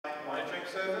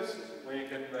service, where you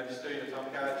can register your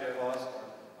Tomcat, JBoss, or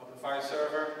OpenFire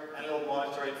server, and it'll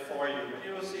monitor it for you. And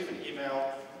you'll receive an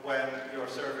email when your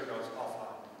server goes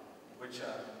offline, which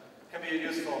can be a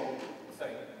useful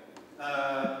thing.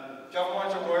 Java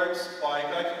Monitor works by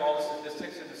collecting all the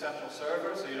statistics in the central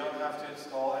server, so you don't have to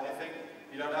install anything.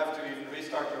 You don't have to even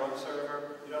restart your own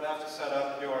server. You don't have to set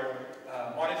up your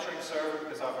monitoring server,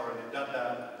 because I've already done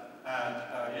that.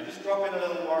 And you just drop in a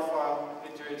little WAR file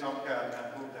into your Tomcat,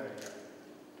 and boom, there you go.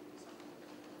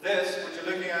 This, what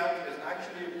you're looking at, is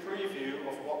actually a preview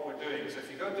of what we're doing. So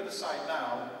if you go to the site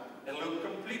now, it'll look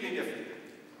completely different.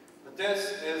 But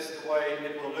this is the way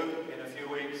it will look in a few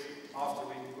weeks after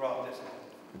we run this.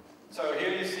 So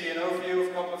here you see an overview of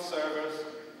a couple of servers,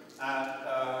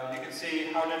 and you can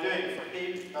see how they're doing for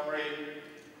heap, memory,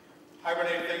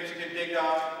 hibernating things you can dig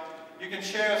down. You can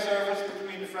share servers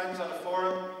between the friends on the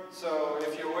forum. So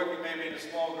if you're working maybe in a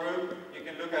small group, you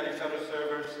can look at each other's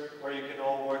servers, or you can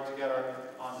all work together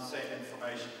on the same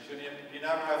information. You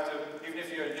never have to, even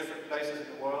if you're in different places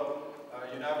in the world,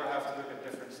 you never have to look at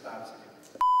different stats again.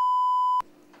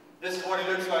 This is what it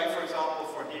looks like, for example,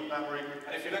 for heap memory.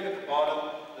 And if you look at the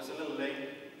bottom, there's a little link.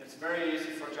 It's very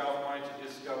easy for Java Monitor to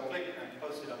just go click and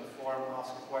post it on the forum and ask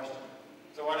a question.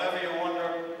 So whenever you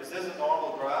wonder, is this a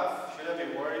normal graph? Should I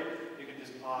be worried? You can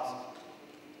just ask.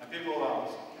 And people will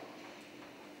answer.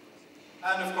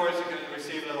 And of course, you can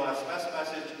receive a little SMS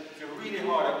message if you're really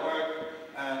hard at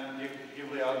work, and you'll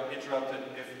be interrupted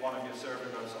if one of your servers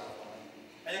goes offline.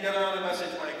 And you get another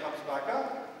message when it comes back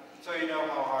up, so you know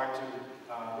how hard to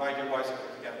ride your bicycle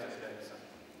to get to the data center.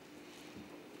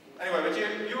 Anyway,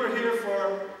 but you were here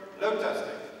for load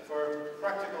testing, for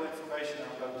practical information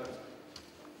on load testing.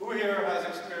 Who here has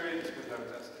experience with load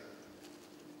testing?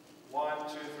 1,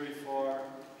 2, 3, 4.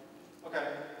 Okay,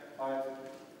 5.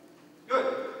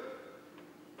 Good.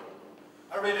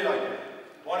 I really like it.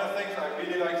 One of the things I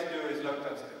really like to do is load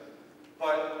testing.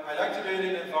 But I like to do it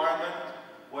in an environment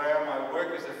where my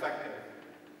work is effective.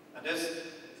 And this,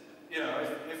 you know,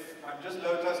 if I'm just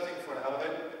load testing for the hell of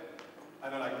it, I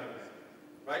don't like doing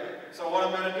it. Right? So what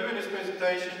I'm going to do in this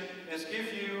presentation is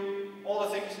give you all the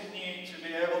things you need to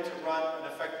be able to run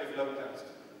an effective load test.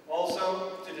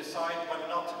 Also, to decide when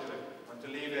not to do it, when to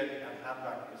leave it and hand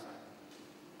back the assignment.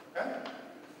 Okay?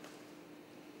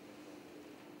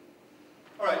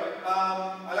 All right.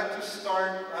 I like to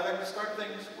start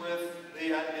things with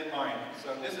the end in mind.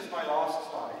 So this is my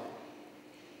last slide.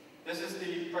 This is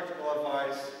the practical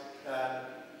advice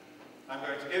that I'm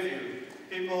going to give you.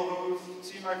 People who've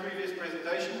seen my previous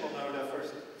presentation will know the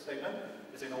first statement.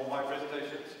 It's in all my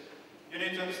presentations. You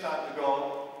need to understand the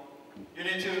goal. You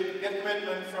need to get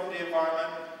commitment from the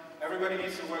environment. Everybody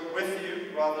needs to work with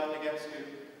you rather than against you.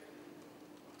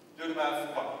 Do the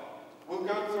math. Well, we'll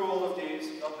go through all of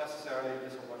these, not necessarily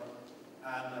this one,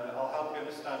 and I'll help you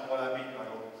understand what I mean by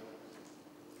all this.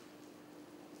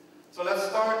 So let's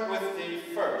start with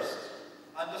the first,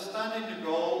 understanding the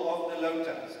goal of the load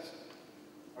test.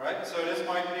 All right, so this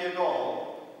might be a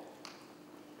goal.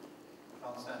 I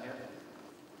can't stand here.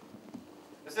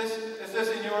 Is this,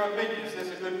 in your opinion, is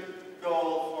this a good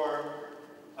goal for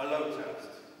a load test?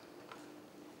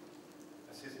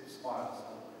 I see some smiles.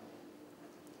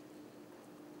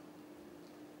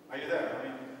 Are you there? I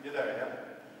mean, you're there,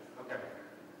 yeah? Okay.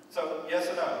 So, yes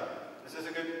or no? Is this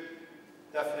a good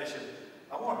definition?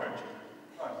 I won't hurt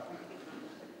you. All right.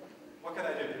 What can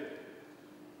I do?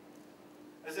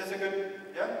 Is this a good,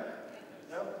 yeah?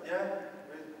 No? Yeah?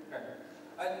 Okay.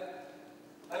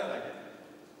 I don't like it.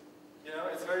 You know,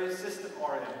 it's very system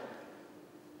oriented.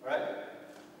 Alright?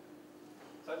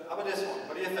 So, how about this one?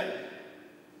 What do you think?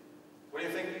 What do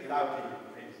you think loudly,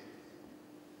 please?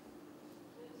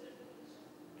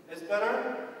 It's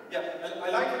better? Yeah, I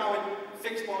like how it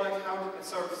fixed product, how it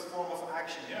serves form of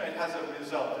action. You know, it has a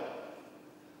result in it.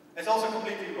 It's also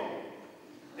completely wrong.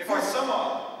 If I sum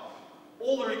up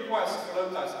all the requests for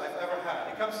load tests I've ever had,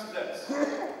 it comes to this.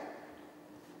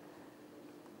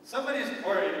 Somebody's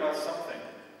worried about something,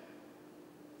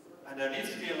 and there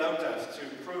needs to be a load test to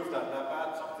prove that that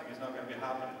bad something is not going to be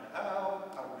happening. How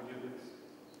do we do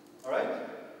this? All right?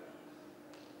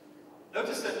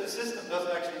 Notice that the system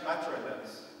doesn't actually matter in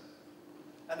this.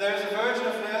 And there's a version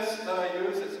of this that I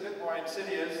use, it's a bit more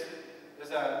insidious, is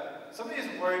that somebody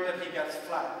is worried that he gets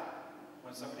flagged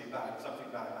when something bad happens.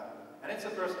 And it's a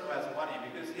person who has money,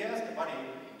 because he has the money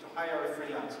to hire a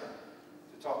freelancer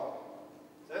to talk.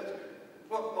 So that's good.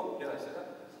 Well, oh, did I say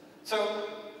that? So,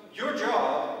 your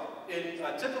job in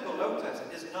a typical load test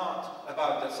is not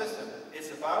about the system.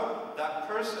 It's about that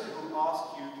person who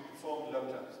asked you to perform the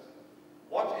load test.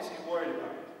 What is he worried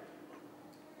about?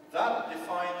 That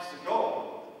defines the goal.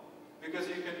 Because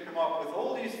you can come up with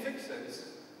all these fixes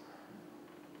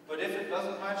But if it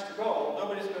doesn't match the goal,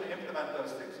 nobody's going to implement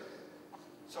those fixes.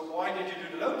 So why did you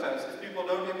do the load test if people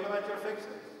don't implement your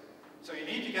fixes? So you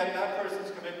need to get that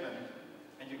person's commitment,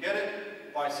 and you get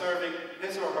it by serving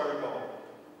his or her goal.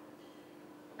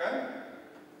 Okay?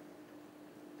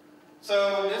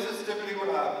 So this is typically what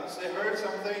happens. They heard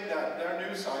something that their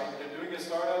new site, they're doing a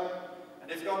startup,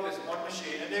 and they've got this one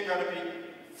machine, and they're going to be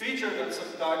featured on some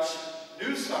Dutch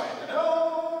news site. And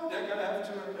oh, they're going to have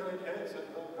 200 million hits, and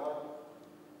oh God.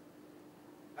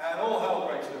 And all hell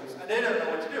breaks loose. And they don't know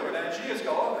what to do. And engineers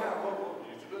go, oh yeah, well, you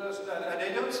need to do this and that. And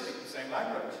they don't speak the same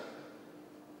language.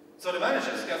 So the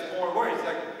managers get more worried. It's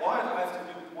like, why do I have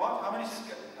to do what? How many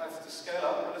I have to scale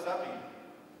up? What does that mean?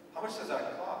 How much does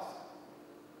that cost?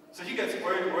 So he gets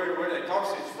worried, they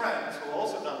talk to his friends who are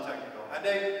also non-technical, and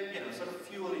they, sort of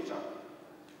fuel each other.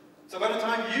 So by the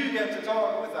time you get to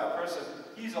talk with that person,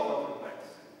 he's all over the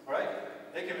place, right?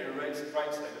 They give you a right state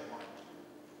of mind.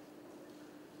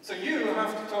 So you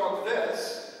have to talk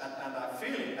this, and that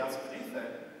feeling that's beneath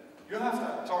it, you have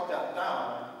to talk that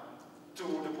down to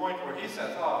the point where he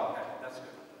says, oh, okay, that's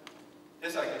good.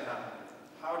 This I can handle.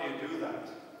 How do you do that?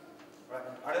 Right?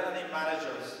 Are there any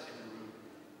managers in the room?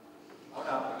 Oh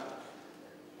no.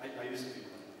 I used to be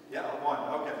one. Yeah,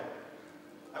 one, okay.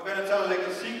 I'm going to tell a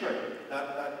little secret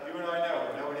that you and I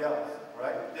know, nobody else,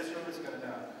 right? This room is going to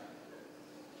know.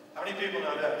 How many people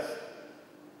know this?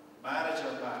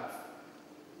 Manager math.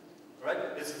 Right?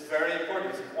 It's very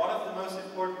important. It's one of the most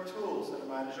important tools that a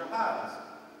manager has.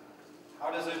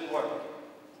 How does it work?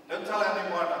 Don't tell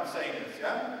anyone I'm saying this,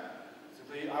 yeah?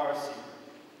 Simply our secret.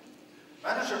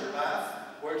 Manager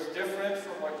math works different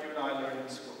from what you and I learned in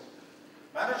school.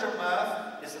 Manager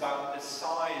math is about the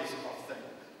size of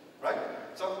things, right?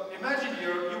 So imagine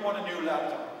you want a new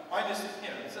laptop. Mine is,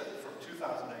 it's from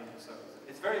 2008, so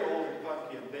it's very old and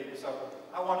clunky and big. So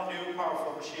I want a new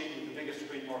powerful machine with the biggest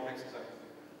screen, more pixels.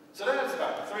 So that's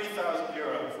about 3,000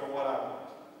 euro for what I want.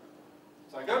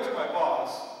 So I go to my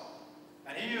boss,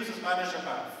 and he uses manager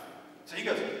math. So he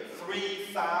goes,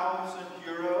 3,000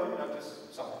 euro, notice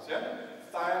size, yeah?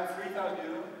 3,000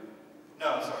 euro?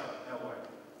 No, sorry, no way.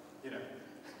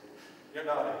 You're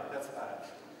nodding, that's bad.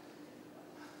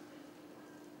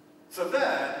 So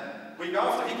then, week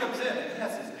after, he comes in, and he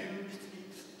has this new,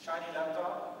 shiny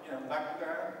laptop, MacBook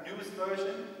Air, newest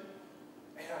version.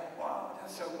 And you're like, wow,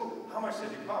 that's so cool. How much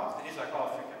did it cost? And he's like,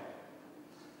 oh, forget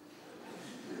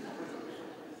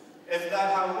it. Isn't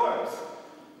that how it works?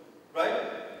 Right?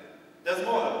 There's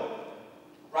more though.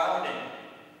 Rounding.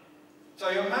 So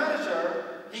your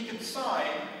manager, he can sign,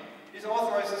 he's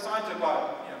authorized to sign to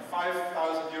about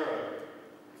 5,000 euro.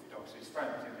 If he talks to his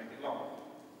friends, he'll make it long.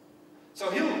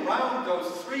 So he'll round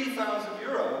those 3,000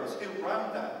 euros, he'll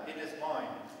round that in his mind.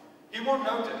 He won't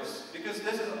notice, because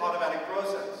this is an automatic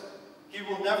process. He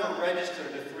will never register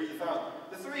the 3,000.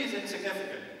 The 3 is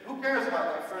insignificant. Who cares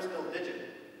about that first little digit?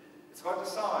 It's about the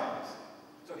size.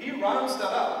 So he rounds that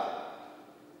up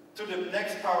to the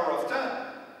next power of 10,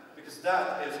 because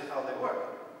that is how they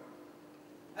work.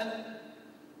 And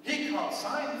he can't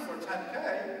sign for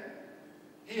 10K.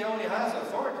 He only has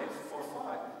authority for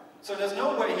 5. So there's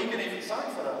no way he can even sign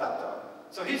for that laptop.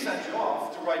 So he sends you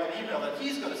off to write an email that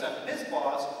he's going to send to his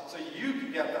boss so you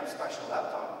can get that special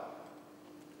laptop.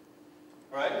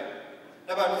 Right?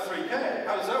 Now about the 3K,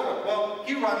 how does that work? Well,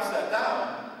 he rounds that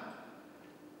down,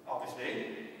 obviously,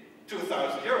 to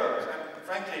 1,000 euros. And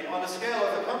frankly, on the scale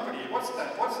of the company, what's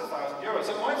that? What's 1,000 euros?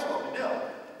 So it might as well be nil.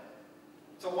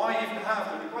 So why even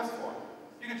have the request form?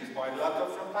 You can just buy the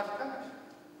laptop from Part1.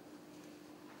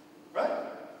 Right?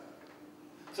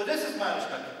 So this is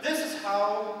management. This is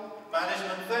how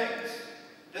management thinks.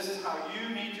 This is how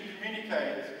you need to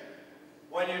communicate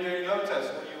when you're doing load tests,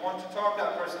 when you want to talk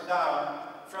that person down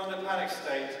from the panic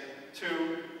state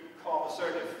to calm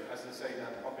assertive, as they say in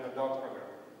that popular dog program.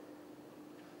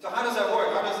 So how does that work?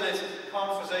 How does this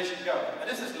conversation go? And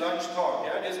this is lunch talk,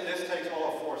 yeah? This takes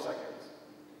all of 4 seconds.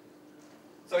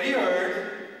 So he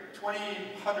heard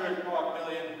 200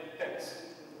 million hits.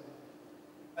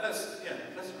 And that's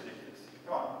ridiculous.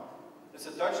 Come on. It's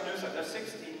a Dutch news site. There's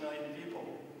 16 million people.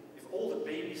 If all the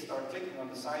babies start clicking on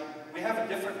the site, we have a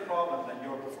different problem than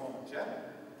your performance, yeah?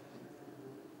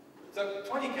 So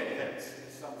 20K hits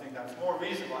is something that's more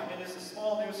reasonable. I mean, it's a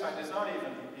small news site. It's not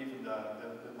even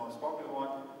the most popular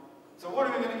one. So what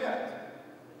are we going to get?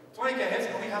 20K hits,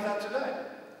 and we have that today.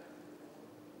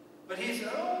 But he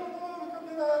said, oh, no, we can't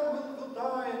do that. We'll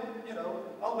die, and,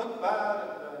 I'll look bad,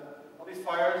 and I'll be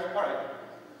fired. All right.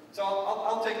 So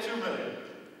I'll take 2 million.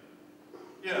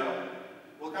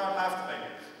 We'll count half the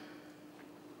payments.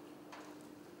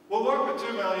 We'll work with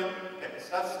 2 million hits.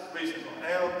 That's reasonable. And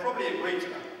they'll probably agree to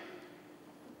that.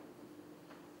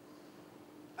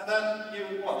 And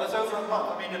then well, that's over a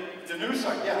month. I mean, the news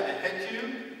site, yeah, they hit you,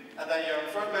 and then your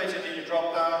front page and then you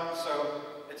drop down, so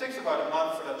it takes about a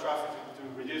month for that traffic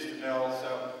to reduce to nil,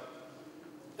 so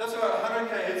that's about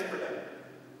 100K hits per day,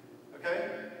 okay?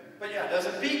 But yeah, there's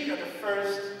a peak at the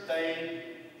first day,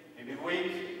 maybe a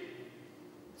week,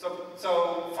 so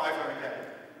 500K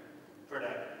per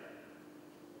day.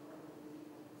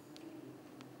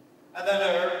 And then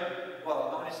there are,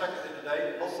 well, how many seconds in a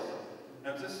day? Lots of them.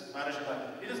 Notice, manager line.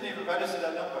 He doesn't even register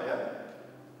that number yet.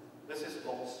 This is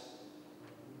lots.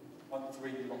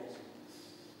 1-3 lots.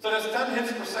 So there's 10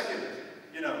 hits per second,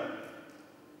 you know.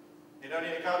 You don't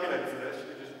need a calculator for this,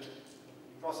 you just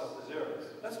cross up the zeros.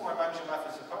 That's why manager math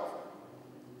is so powerful.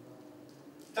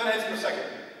 10 hits per second.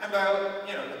 And well,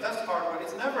 you know, the test hardware,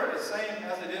 it's never the same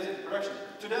as it is in production.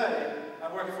 Today,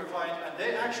 I'm working for a client and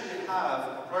they actually have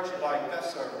a production-like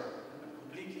test server. I'm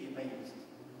completely amazed.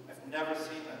 I've never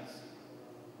seen this.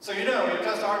 So you know, your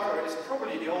test hardware is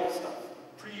probably the old stuff,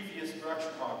 previous production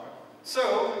hardware.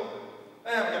 So,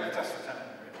 I'm going to test for 10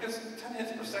 anyway, because 10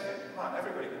 hits per second, come on,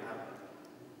 everybody can have it.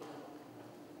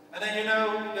 And then you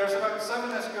know, there's about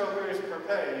 7 SQL queries per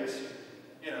page,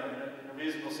 you know, in a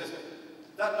reasonable system.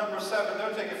 That number 7,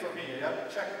 don't take it from me, you have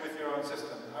to check with your own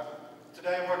system.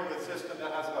 Today I'm working with a system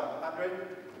that has about 100.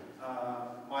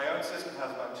 My own system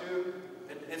has about 2.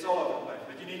 It's all over the place,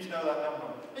 but you need to know that number.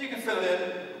 And you can fill it in,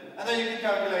 and then you can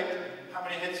calculate how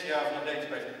many hits you have in a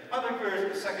database. 100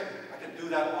 queries per second, I can do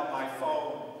that on my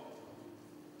phone.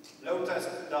 Load test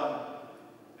done.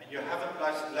 And you haven't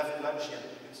left lunch yet,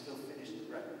 you can still finish the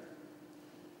bread.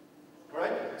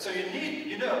 Alright? So you need,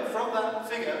 you know, from that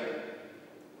figure,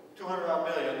 200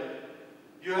 million,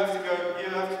 you have to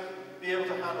be able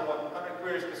to handle 100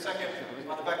 queries per second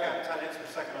on the back end, 10 hits per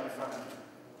second on the front end.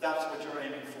 That's what you're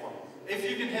aiming for. If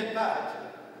you can hit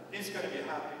that, he's going to be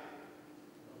happy.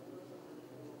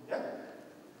 Yeah?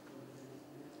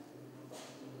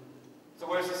 So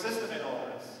where's the system in all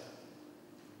this?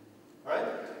 Alright?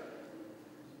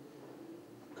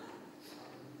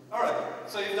 Alright,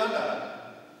 so you've done that.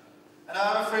 And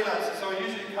I'm a freelancer, so I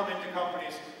usually come into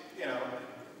companies, you know,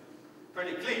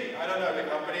 pretty clean. I don't know the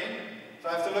company, so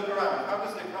I have to look around. How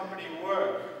does the company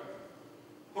work?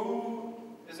 Who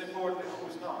is important and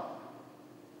who's not?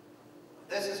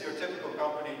 This is your typical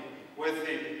company with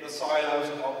the silos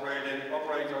of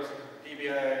operators,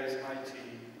 DBAs, IT.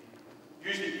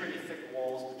 Usually pretty thick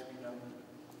walls between them.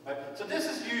 Right? So this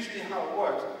is usually how it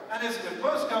works. And as with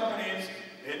most companies,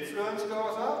 influence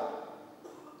goes up,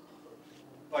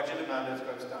 budget and mandates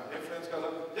goes down. Influence goes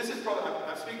up. This is probably,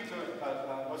 I'm speaking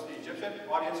to mostly Egyptian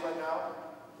audience right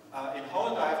now. In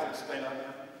Holland, I have to explain,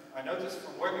 I noticed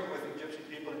from working with Egyptian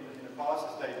people in the past,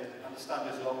 is they understand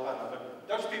this a lot better. But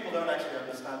Dutch people don't actually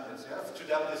understand this. Yeah? To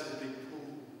them, this is a big pool,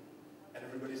 and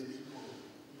everybody's equal.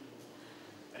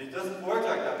 And it doesn't work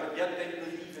like that, but yet they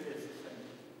believe it is the thing.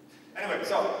 Anyway,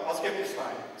 so I'll skip this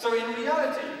slide. So in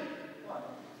reality,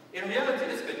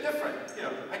 it's a bit different. You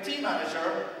know, IT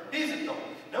manager, he's a dog.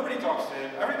 Nobody talks to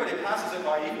him. Everybody passes it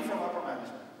by, even from upper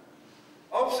management.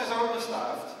 Ops is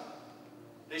overstaffed.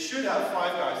 They should have 5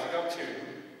 guys. They got 2.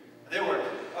 They work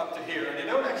up to here, and they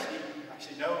don't actually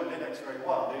know Linux very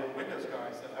well. They're Windows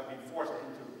guys that have been forced into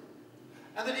it.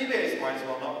 And the DBAs might as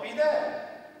well not be there.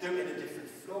 They're in a different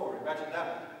floor. Imagine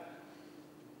that.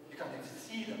 You can't even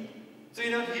see them. So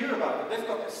you don't hear about them. They've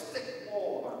got this thick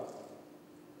wall about them.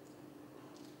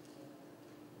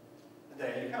 And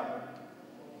there you come.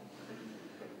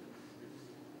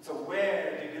 So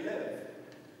where do you live?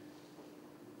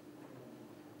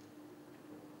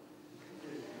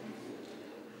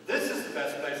 This is the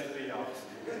best place to be, honestly.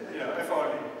 You know, if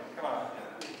only. Come on.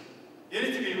 You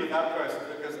need to be with that person,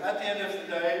 because at the end of the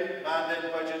day,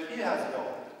 mandate, budget, he has it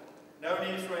all. No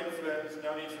need for influence,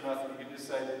 no need for nothing. You can just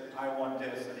say, I want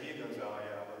this, and he goes, oh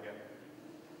yeah, we'll get it.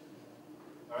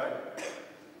 Alright?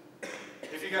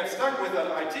 If you get stuck with an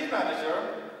IT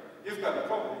manager, you've got a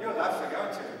problem. Your labs are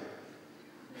going to.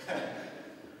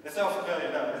 It's not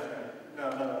familiar, no, isn't it?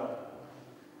 No.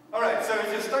 Alright, so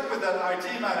if you're stuck with that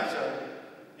IT manager,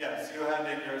 yes, you hand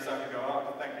in your stuff and go,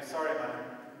 oh, thank you, sorry, man.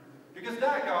 Because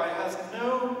that guy has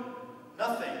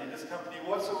nothing in this company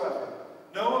whatsoever.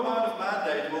 No amount of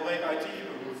mandate will make IT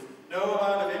move. No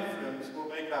amount of influence will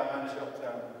make that manager up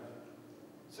down move.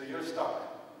 So you're stuck.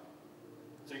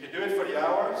 So you can do it for the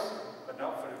hours, but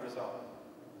not for the result.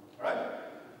 Alright?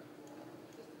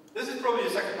 This is probably the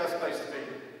second best place to be.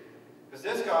 Because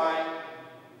this guy,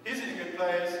 he's in a good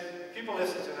place, people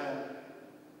listen to him.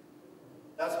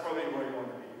 That's probably where you want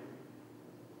to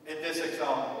be. In this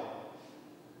example.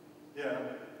 Yeah.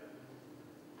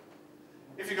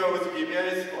 If you go with the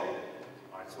DBAs, well,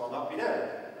 might as well not be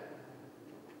there.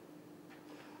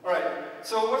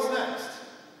 so what's next?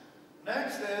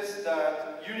 Next is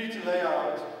that you need to lay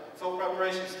out full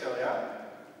preparation still, yeah?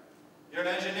 You're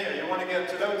an engineer, you want to get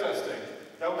to load testing.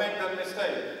 Don't make that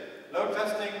mistake. Load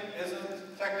testing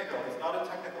isn't technical, it's not a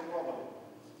technical problem.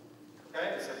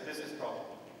 Okay, it's a business problem.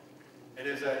 It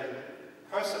is a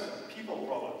person, people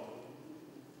problem.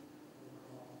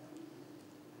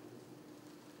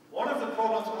 One of the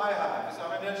problems I have is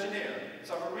I'm an engineer,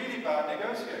 so I'm a really bad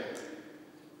negotiator.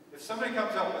 If somebody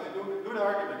comes up with a good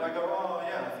argument, I go, oh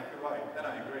yeah, I think you're right, then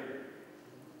I agree.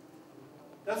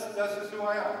 That's just who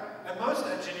I am. And most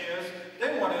engineers,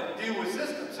 they want to deal with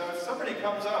systems, so if somebody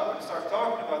comes up and starts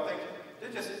talking about things,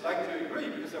 they just like to agree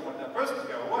because they want that person to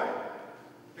go away.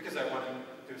 Because they want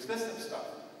to do system stuff.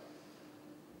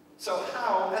 So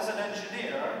how, as an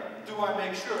engineer, do I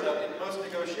make sure that in most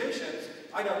negotiations,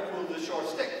 I don't pull the short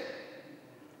stick?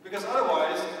 Because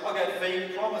otherwise, I'll get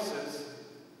vague promises,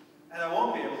 and I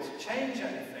won't be able to change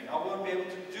anything. I won't be able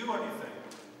to do anything.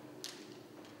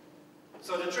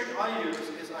 So the trick I use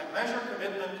is I measure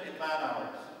commitment in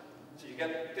man-hours. So you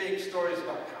get big stories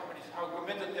about how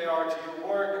committed they are to your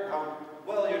work, and how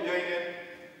well you're doing it.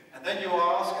 And then you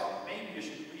ask, and maybe you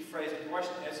should rephrase the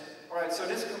question is, all right, so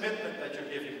this commitment that you're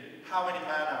giving, how many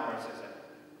man-hours is it?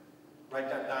 Write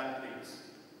that down, please.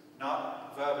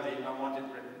 Not verbally, I want it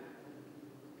written.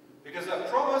 Because a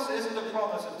promise isn't a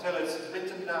promise until it's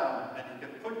written down, and you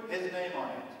can put his name on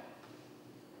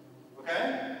it.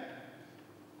 Okay?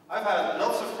 I've had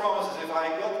lots of promises. If I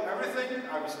got everything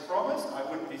I was promised, I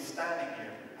wouldn't be standing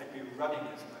here. I'd be running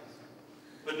this place.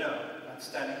 But no, I'm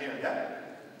standing here, yeah?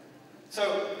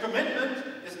 So commitment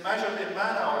is measured in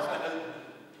man-hours and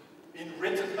in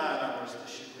written man-hours it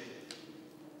should be.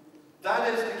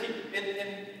 That is the key.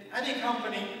 In any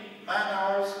company,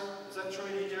 man-hours, is that true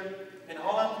in Egypt? In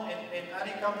Holland, in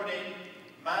any company,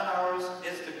 man-hours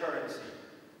is the currency.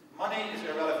 Money is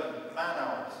irrelevant,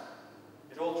 man-hours.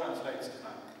 It all translates to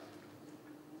man.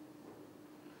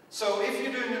 So if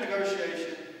you're doing a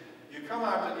negotiation, you come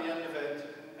out at the end of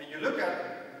it, and you look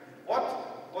at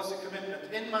what was the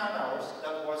commitment in man-hours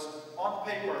that was on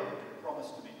paper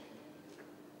promised to me.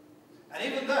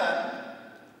 And even then,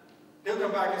 he'll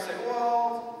come back and say,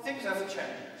 well, things have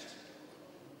changed.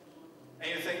 And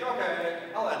you think, okay,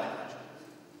 I'll end the contract.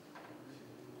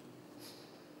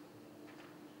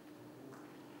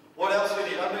 What else do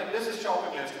you need? I mean, this is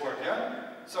shopping list work, yeah?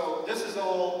 So this is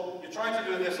all, you're trying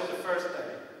to do this on the first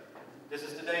day. This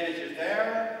is the day that you're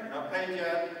there, you're not paid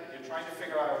yet, you're trying to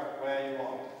figure out where you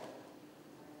are.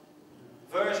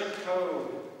 Version code.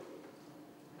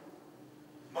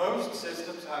 Most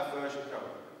systems have version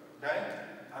code, okay?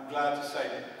 I'm glad to say.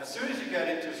 As soon as you get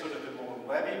into sort of the more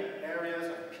webby areas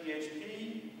like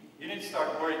PHP, you need to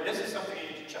start worrying. This is something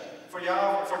you need to check. For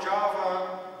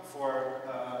Java, for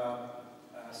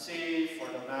C, for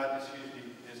 .NET, it's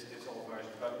usually this old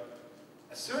version. But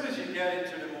as soon as you get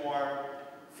into the more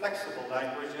flexible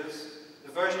languages,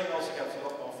 the versioning also gets a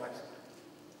lot more flexible.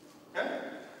 Okay?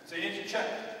 So you need to check.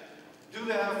 Do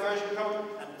they have version code?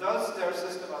 And does their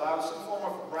system allow some form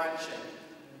of branching?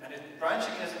 And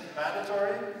branching isn't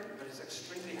mandatory, but it's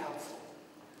extremely helpful.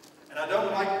 And I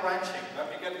don't like branching. Let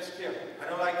me get this clear. I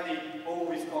don't like the, oh,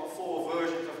 we've got 4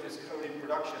 versions of this code in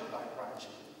production like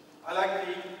branching. I like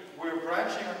the, we're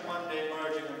branching on Monday,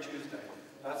 merging on Tuesday.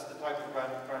 That's the type of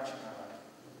branching I like.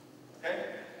 Okay?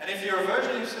 And if your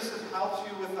versioning system helps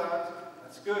you with that,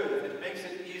 that's good, and it makes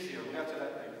it easier. We'll get to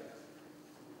that later.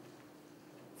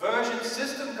 Version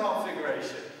system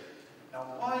configuration. Now,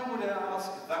 why would I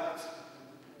ask that?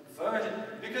 Version,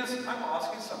 because I'm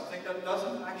asking something that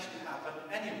doesn't actually happen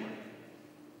anyway.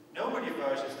 Nobody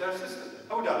versions their system.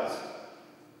 Who does?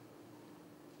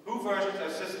 Who versions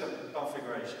their system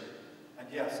configuration? And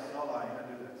yes, I'm not lying, I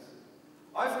do this.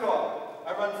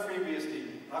 I run FreeBSD.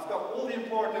 I've got all the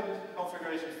important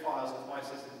configuration files of my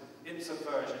system in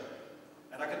Subversion.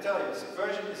 And I can tell you,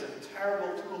 Subversion is a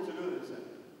terrible tool to do this in.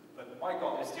 But my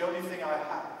God, it's the only thing I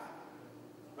have.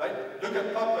 Right? Look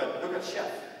at Puppet, look at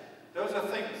Chef. Those are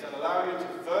things that allow you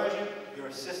to version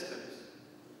your systems.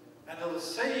 And it'll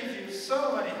save you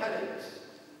so many headaches.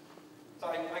 So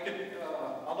I could,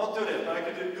 I'll not do this, but I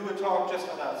could do a talk just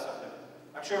on that subject.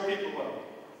 I'm sure people will.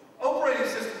 Operating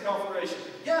system configuration.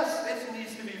 Yes, it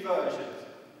needs to be versioned.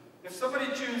 If somebody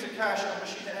tunes a cache on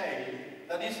machine A,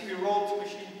 that needs to be rolled to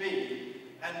machine B,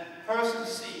 and person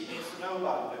C needs to know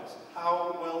about this.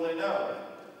 How will they know?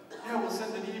 Yeah, we'll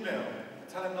send an email and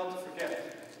tell them not to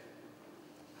forget.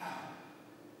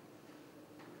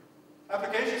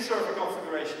 Application server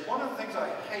configuration. One of the things I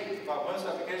hate about most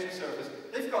application servers,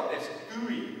 they've got this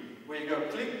GUI where you go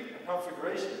click a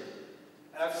configuration.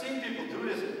 And I've seen people do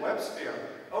this in WebSphere.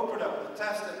 Open up the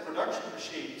test and production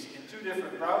machines in two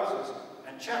different browsers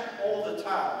and check all the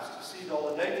tabs to see that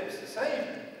all the data is the same.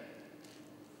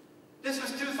 This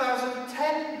was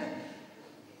 2010.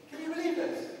 Can you believe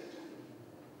this?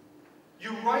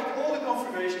 You write all the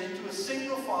configuration into a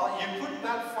single file, you put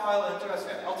that file into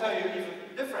SVN. I'll tell you even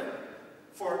different.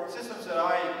 For systems that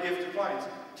I give to clients,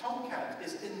 Tomcat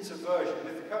is in subversion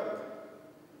with the code.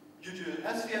 You do an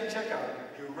SVN checkout,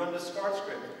 you run the SCART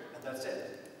script, and that's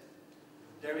it.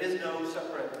 There is no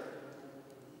separate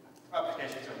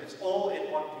application server. It's all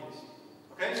in one piece.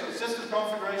 Okay, so system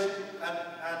configuration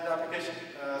and application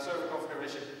server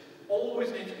configuration always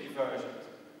need to be versioned.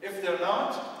 If they're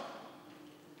not,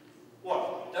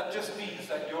 well, that just means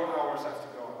that your hours have to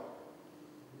go up.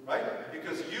 Right?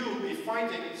 Because you'll be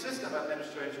fighting system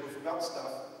administrators who forgot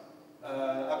stuff,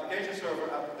 application server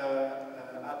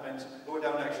admins who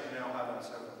don't actually know how that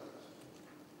server works.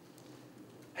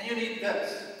 And you need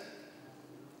this.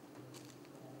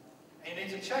 And you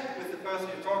need to check with the person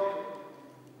you're talking to,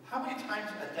 how many times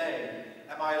a day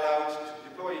am I allowed to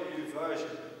deploy a new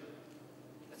version?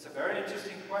 It's a very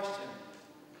interesting question.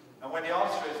 And when the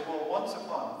answer is, well, once a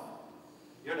month,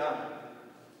 you're done.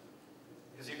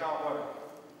 Because you can't work.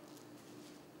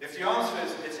 If the answer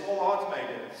is, it's all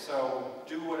automated, so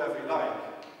do whatever you like,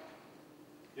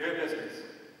 you're in business.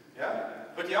 Yeah?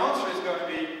 But the answer is going to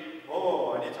be,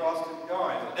 oh, I need to ask the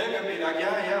guys. And they're going to be like,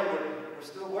 yeah, we're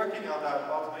still working on that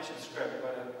automation script,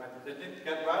 but I didn't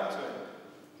get around to it.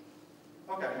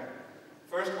 Okay.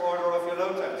 First order of your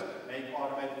load test, make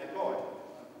automated deploy.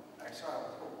 Excellent.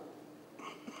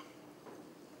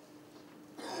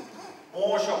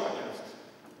 More shopping lists.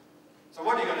 So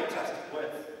what are you going to test it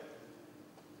with?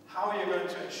 How are you going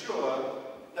to ensure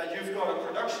that you've got a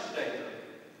production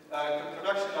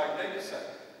production-like data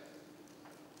set?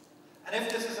 And if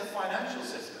this is a financial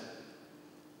system,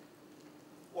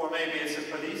 or maybe it's a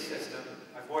police system,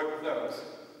 I've worked with those.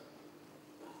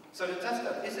 So to test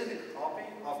that, is it a copy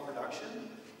of production?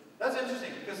 That's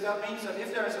interesting, because that means that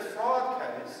if there is a fraud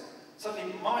case,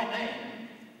 suddenly my name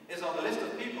is on the list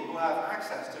of people who have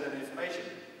access to that information.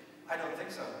 I don't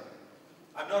think so.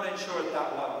 I'm not insured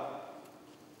that low.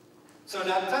 So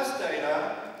that test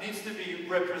data needs to be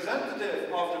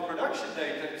representative of the production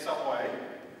data in some way,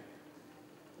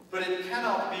 but it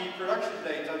cannot be production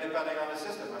data depending on the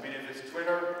system. I mean, if it's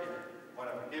Twitter,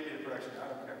 whatever, give me the production, I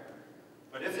don't care.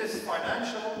 But if it's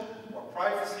financial or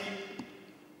privacy,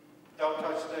 don't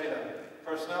touch the data.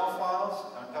 Personnel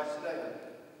files, don't touch the data.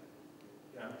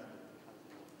 Yeah.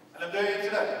 And I'm doing it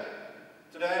today.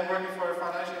 Today I'm working for a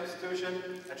financial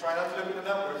institution. I try not to look at the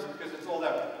numbers because it's all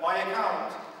there. My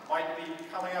account might be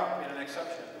coming up in an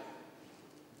exception.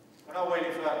 We're not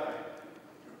waiting for that day.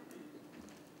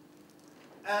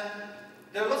 And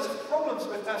there are lots of problems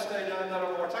with test data that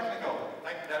are more technical.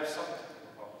 There's some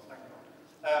technical.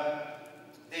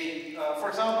 For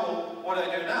example, what I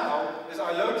do now is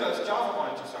I load test Java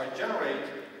monitors. So I generate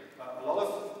a lot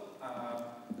of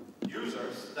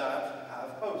users that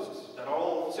have hosts that are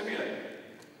all simulated.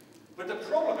 But the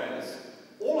problem is,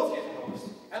 all of these hosts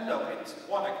end up in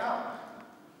one account.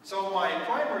 So my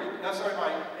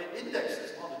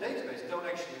indexes on the database don't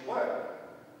actually work.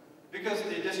 Because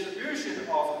the distribution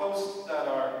of hosts that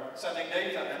are sending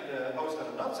data and the hosts that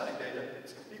are not sending data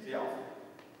is completely off.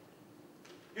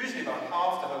 Usually about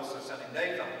half the hosts are sending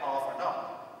data, half are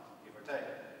not, give or take.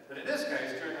 But in this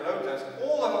case, during the load test,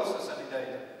 all the hosts are sending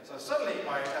data. So suddenly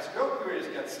my SQL queries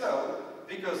get slow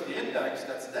because the index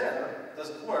that's there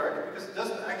doesn't work because it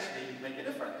doesn't actually make a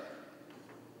difference.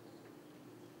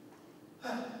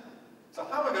 So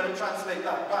how am I going to translate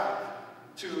that back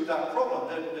to that problem,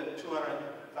 the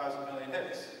 200,000 million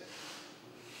hits?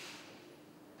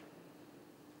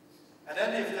 And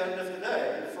then at the end of the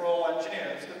day, for all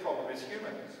engineers, the problem is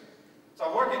humans. So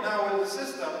I'm working now with a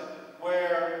system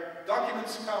where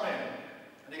documents come in,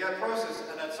 and they get processed,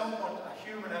 and at some point a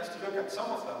human has to look at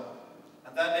some of them,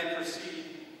 and then they proceed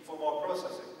for more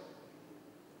processing.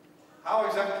 How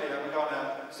exactly are we going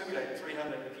to simulate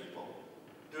 300 people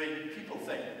doing people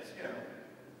things,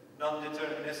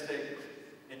 non-deterministic,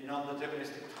 in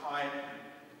non-deterministic time,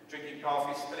 drinking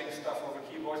coffee, spilling stuff over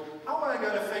keyboards? How am I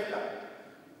going to fake that?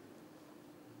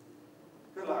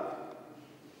 Good luck.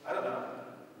 I don't know.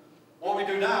 What we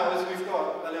do now is we've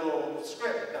got a little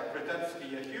script that pretends to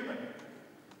be a human.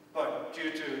 But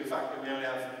due to the fact that we only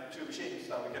have 2 machines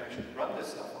that we can actually run this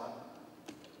stuff on,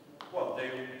 well, they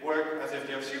work as if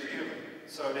they're superhuman.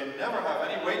 So they never have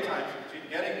any wait times between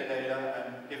getting the data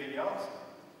and giving the answer.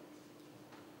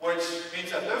 Which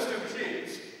means that those 2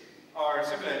 machines are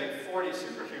simulating 40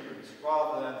 superhumans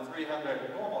rather than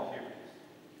 300 normal humans.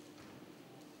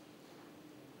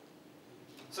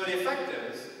 So the effect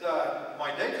is that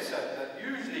my data set that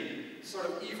usually sort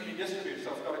of evenly distributed.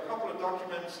 So I've got a couple of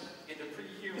documents in the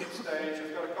pre-human stage,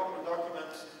 I've got a couple of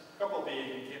documents, a couple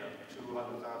being,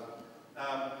 200,000.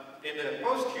 In the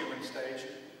post-human stage,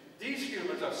 these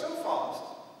humans are so fast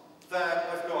that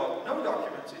I've got no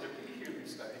documents in the pre-human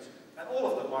stage, and all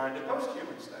of them are in the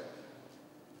post-human stage.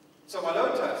 So my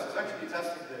load test is actually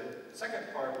testing the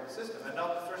second part of the system and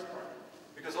not the first part.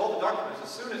 Because all the documents, as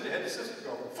soon as they hit the system,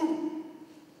 go boom,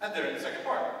 and they're in the second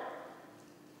part.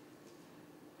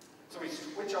 So we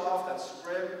switch off that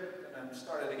script and then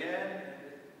start it again.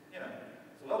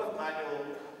 It's a lot of manual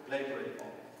labor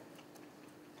involved.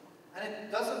 And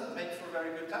it doesn't make for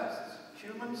very good tests.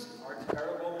 Humans are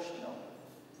terrible machine operators.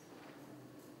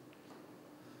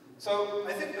 So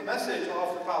I think the message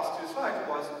of the past two slides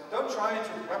was, don't try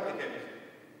to replicate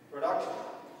production,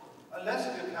 unless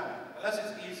you can, unless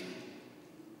it's easy,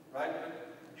 right? But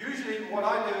usually what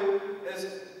I do is,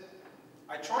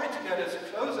 I try to get as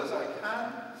close as I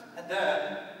can, and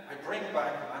then I bring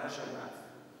back manager math,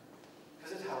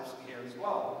 because it helps me here as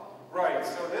well. Right,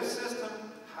 so this system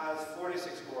has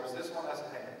 46 cores, this one has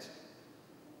 8.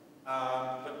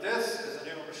 But this is a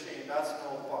new machine, that's an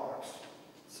old box.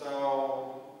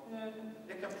 So,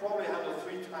 it can probably handle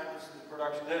 3 times the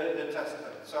production, the test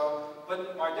bed. So,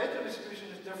 but my data distribution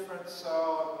is different,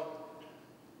 so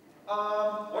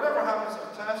whatever happens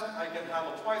on test, I can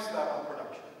handle twice that on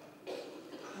production.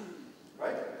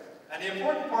 Right? And the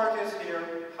important part is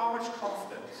here, how much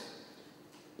confidence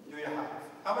do you have?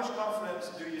 How much confidence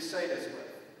do you say this with?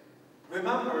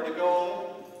 Remember the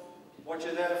goal, what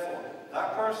you're there for.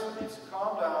 That person needs to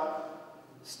calm down,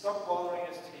 stop bothering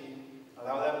his team,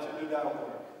 allow them to do that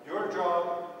work. Your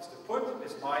job is to put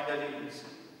his mind at ease.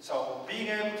 So being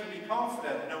able to be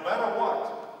confident no matter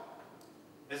what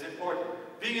is important.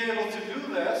 Being able to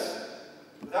do this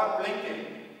without blinking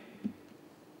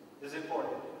is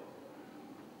important.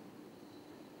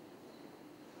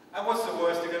 And what's the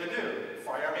worst you're going to do?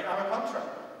 Fire me, I'm a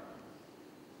contractor.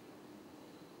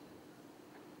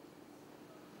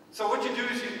 So what you do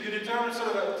is you determine sort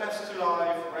of a test to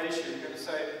live ratio. You're going to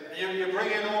say, and you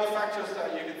bring in all the factors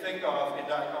that you can think of in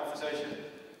that conversation.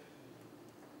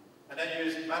 And then you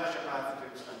use manager math to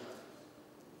extend it.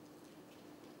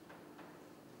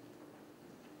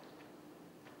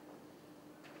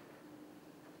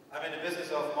 I'm in the business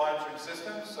of monitoring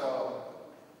systems, so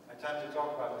I tend to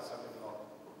talk about this subject a lot.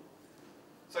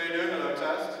 So you're doing a load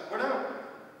test. We're now,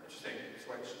 interesting,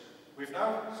 switch. We've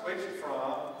now switched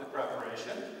from the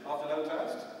preparation of the load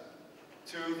test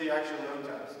to the actual load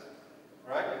test.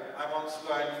 Right? I'm on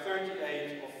slide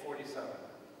 38 of 47.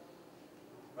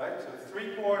 Right? So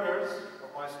 3/4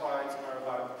 of my slides are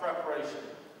about preparation.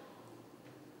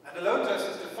 And the load test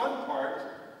is the fun part,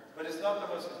 but it's not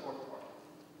the most important part.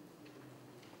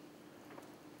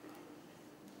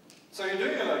 So you're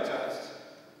doing a load test,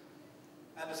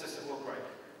 and the system will break.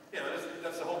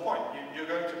 That's the whole point. You're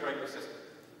going to break the system.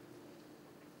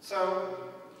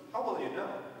 So, how will you know?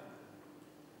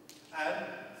 And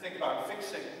think about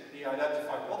fixing the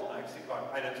identified bottlenecks, think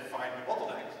about identifying the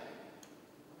bottlenecks.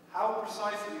 How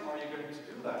precisely are you going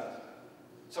to do that?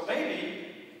 So maybe,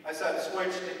 I said switch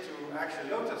into actual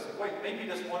load testing. Wait, maybe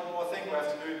there's one more thing we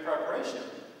have to do in preparation,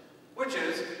 which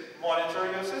is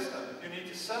monitor your system. You need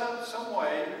to set up some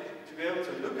way to be able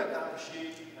to look at that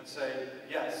machine and say,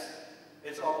 yes,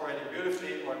 it's operating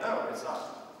beautifully, or no, it's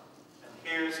not. And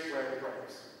here's where it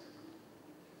breaks.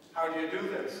 How do you do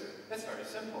this? It's very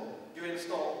simple. You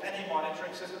install any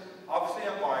monitoring system. Obviously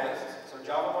I'm biased, so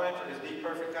Java Monitor is the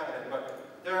perfect candidate, but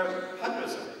there are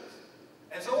hundreds of these.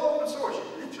 And it's all open source.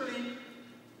 You literally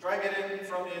drag it in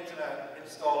from the internet,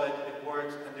 install it, it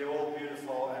works, and they're all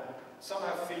beautiful, and some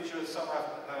have features, some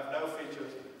have no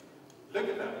features. Look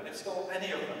at them, install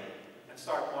any of them, and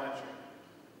start monitoring.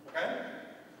 Okay?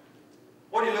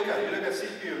 What do you look at? You look at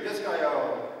CPU, disk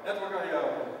I/O, network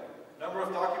I/O, number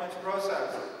of documents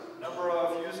processed, number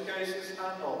of use cases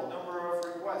handled, number of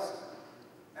requests.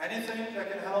 Anything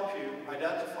that can help you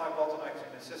identify bottlenecks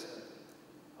in the system.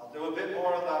 I'll do a bit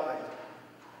more on that later.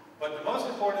 But the most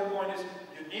important point is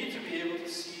you need to be able to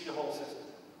see the whole system.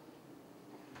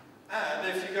 And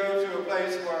if you go to a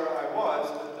place where I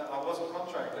wasn't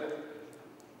contracted,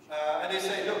 and they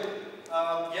say, look,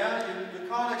 yeah, you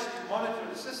can't actually monitor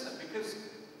the system because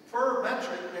per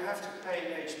metric we have to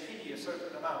pay HP a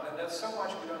certain amount, and that's so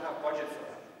much we don't have budget for that.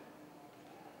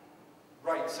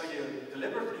 Right, so you're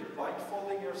deliberately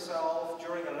blindfolding yourself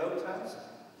during a load test?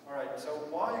 Alright, so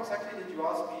why exactly did you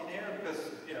ask me in here?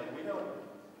 Because, we don't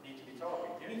need to be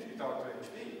talking. You need to be talking to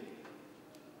HP.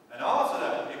 And after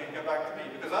that, you can come back to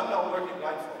me, because I'm not working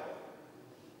blindfolded.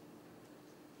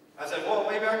 I said, well,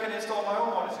 maybe I can install my own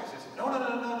monitoring system. No.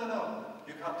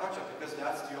 You can't touch it, because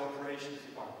that's the operation. operations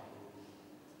department.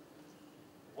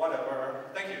 Whatever,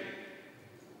 thank you.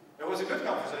 It was a good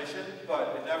conversation,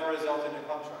 but it never resulted in a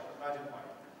contract. Imagine why.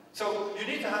 So you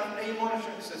need to have a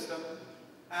monitoring system,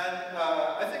 and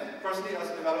I think personally as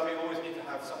a developer you always need to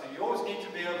have something. You always need to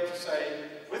be able to say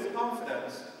with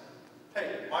confidence,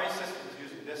 hey, my system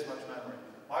is using this much memory.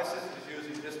 My system is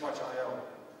using this much I/O.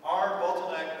 Our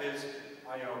bottleneck is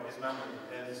I/O, is memory,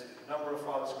 is number of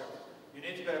file scripts. You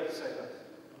need to be able to say that.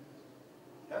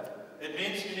 Yeah? It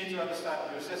means you need to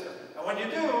understand your system. And when you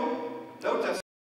do, load test